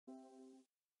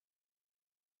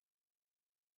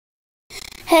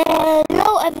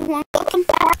Hello everyone, welcome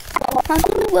back.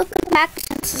 Welcome back.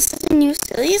 This is a new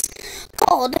series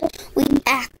called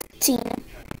Reacting.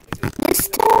 This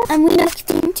time I'm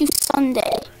reacting to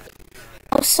ssundee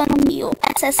or ssundee or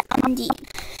ssundee.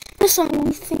 There's so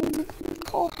many things we can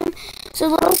call him. So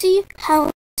let's see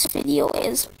how this video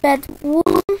is. Bedroom,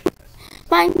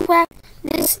 Minecraft.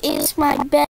 This is my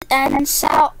bed, and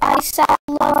I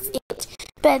love it.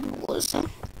 Bed Wars.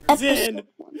 In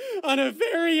on a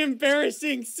very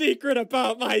embarrassing secret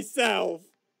about myself.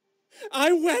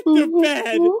 I wet the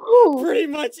bed pretty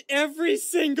much every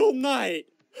single night,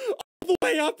 all the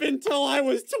way up until I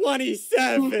was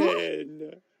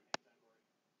 27.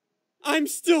 I'm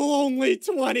still only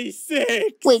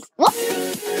 26. Wait, what?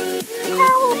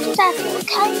 How does that work?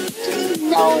 How does he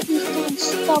know he's doing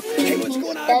stuff in Hey, what's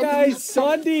going on, guys?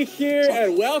 ssundee here,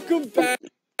 and welcome back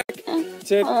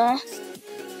to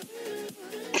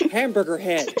Hamburger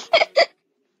Head.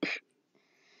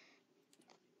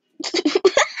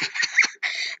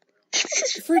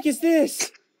 The freak is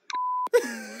this?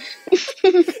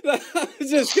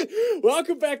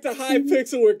 Welcome back to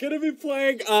Hypixel. We're gonna be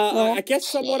playing, I guess,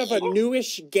 somewhat of a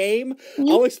newish game.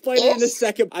 I'll explain it in a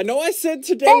second. I know I said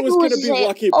today was gonna be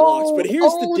Lucky Blocks, but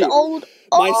here's the deal.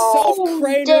 Myself,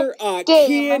 Craner,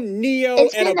 Kian, Neo,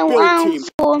 and a build team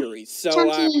series. So,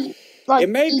 it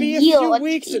may be a few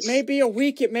weeks, it may be a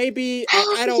week, it may be,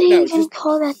 I don't know. Just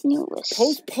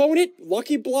postpone it.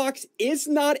 Lucky Blocks is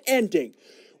not ending.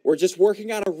 We're just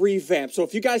working on a revamp. So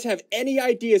if you guys have any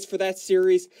ideas for that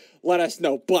series, let us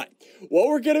know. But what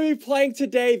we're going to be playing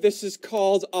today, this is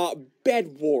called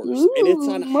Bed Wars. And it's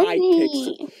on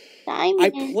Hypixel. I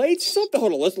played something.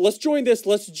 Hold on, let's join this.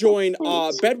 Let's join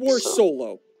Bed Wars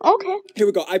Solo. Okay. Here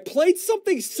we go. I played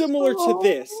something similar to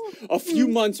this a few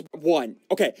months.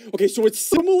 Okay, so it's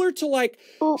similar to like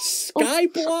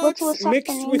Skyblocks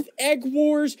mixed with Egg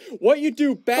Wars. What you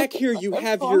do back here, you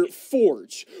have your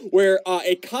forge, where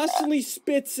it constantly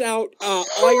spits out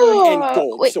iron and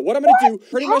gold. So what I'm going to do,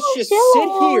 pretty much just sit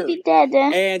here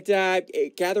and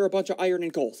gather a bunch of iron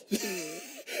and gold.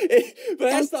 But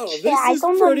that's not all. This is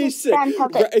pretty sick.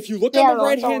 If you look on the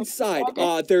right-hand side,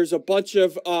 there's a bunch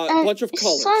of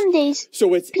colors.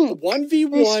 So it's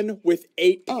 1v1 with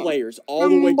 8 players all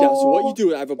the way down. So what you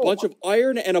do, I have a bunch of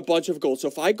iron and a bunch of gold. So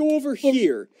if I go over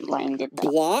here,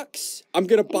 blocks, I'm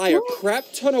gonna buy a crap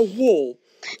ton of wool.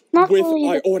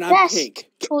 And I'm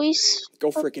pink. Choice. Go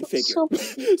freaking figure.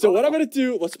 So what I'm gonna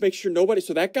do, let's make sure nobody.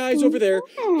 So that guy's over there.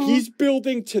 He's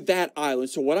building to that island.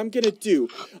 So what I'm gonna do,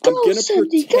 I'm gonna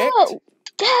protect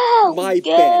my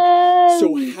bed.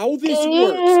 So how this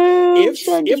works?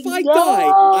 If I die,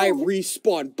 I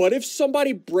respawn. But if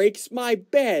somebody breaks my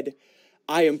bed,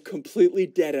 I am completely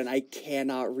dead and I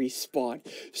cannot respawn.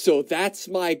 So that's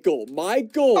my goal. My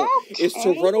goal is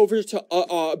to run over to,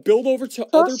 build over to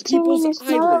other people's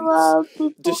islands,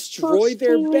 destroy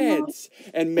their beds,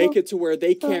 and make it to where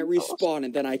they can't respawn,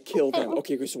 and then I kill them.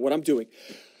 Okay, so what I'm doing,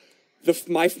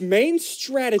 my main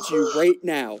strategy right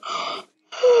now,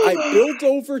 I build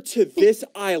over to this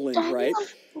island, right?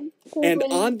 And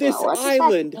on this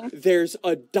island, there's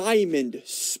a diamond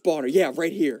spawner. Yeah,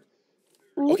 right here.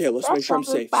 Okay, let's make sure I'm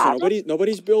safe. So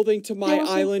nobody's building to my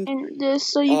island.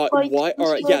 White, all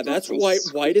right, yeah, that's white.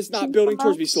 White is not building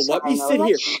towards me, so let me sit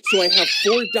here. So I have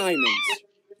 4 diamonds.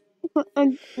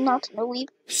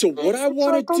 So what I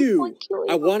want to do,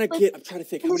 I want to get, I'm trying to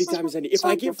think how many diamonds I need. If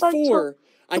I get 4,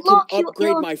 I can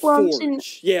upgrade my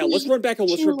forge. Yeah, let's run back home,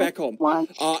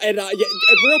 And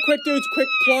real quick, dudes, quick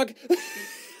plug.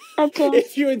 Okay.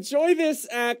 If you enjoy this,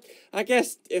 I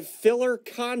guess, filler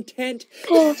content,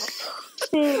 is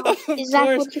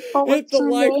that what you call hit the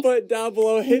like button down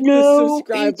below, hit the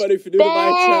subscribe button if you're new to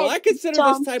my channel. I consider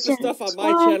this type of stuff on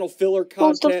my channel filler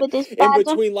content, in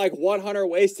between like 100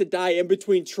 ways to die, in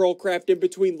between trollcraft, in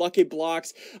between lucky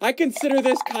blocks. I consider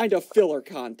this kind of filler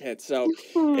content, so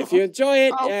if you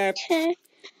enjoy it,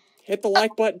 hit the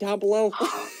like button down below.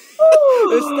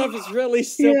 This stuff is really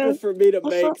simple for me to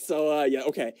make, so yeah,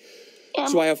 okay.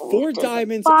 So I have 4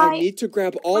 diamonds. I need to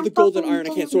grab all the gold and iron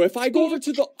I can. So if I go over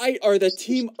to the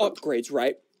team upgrades,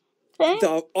 right?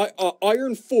 The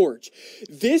iron forge.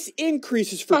 This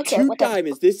increases for 2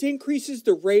 diamonds. This increases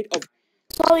the rate of.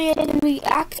 Sorry, I didn't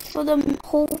react for the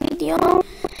whole video.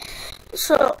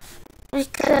 So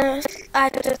because I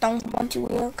just don't want to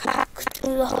react to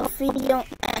the whole video,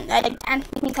 and I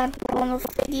can't do one of the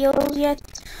videos yet.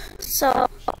 So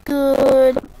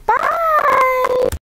goodbye.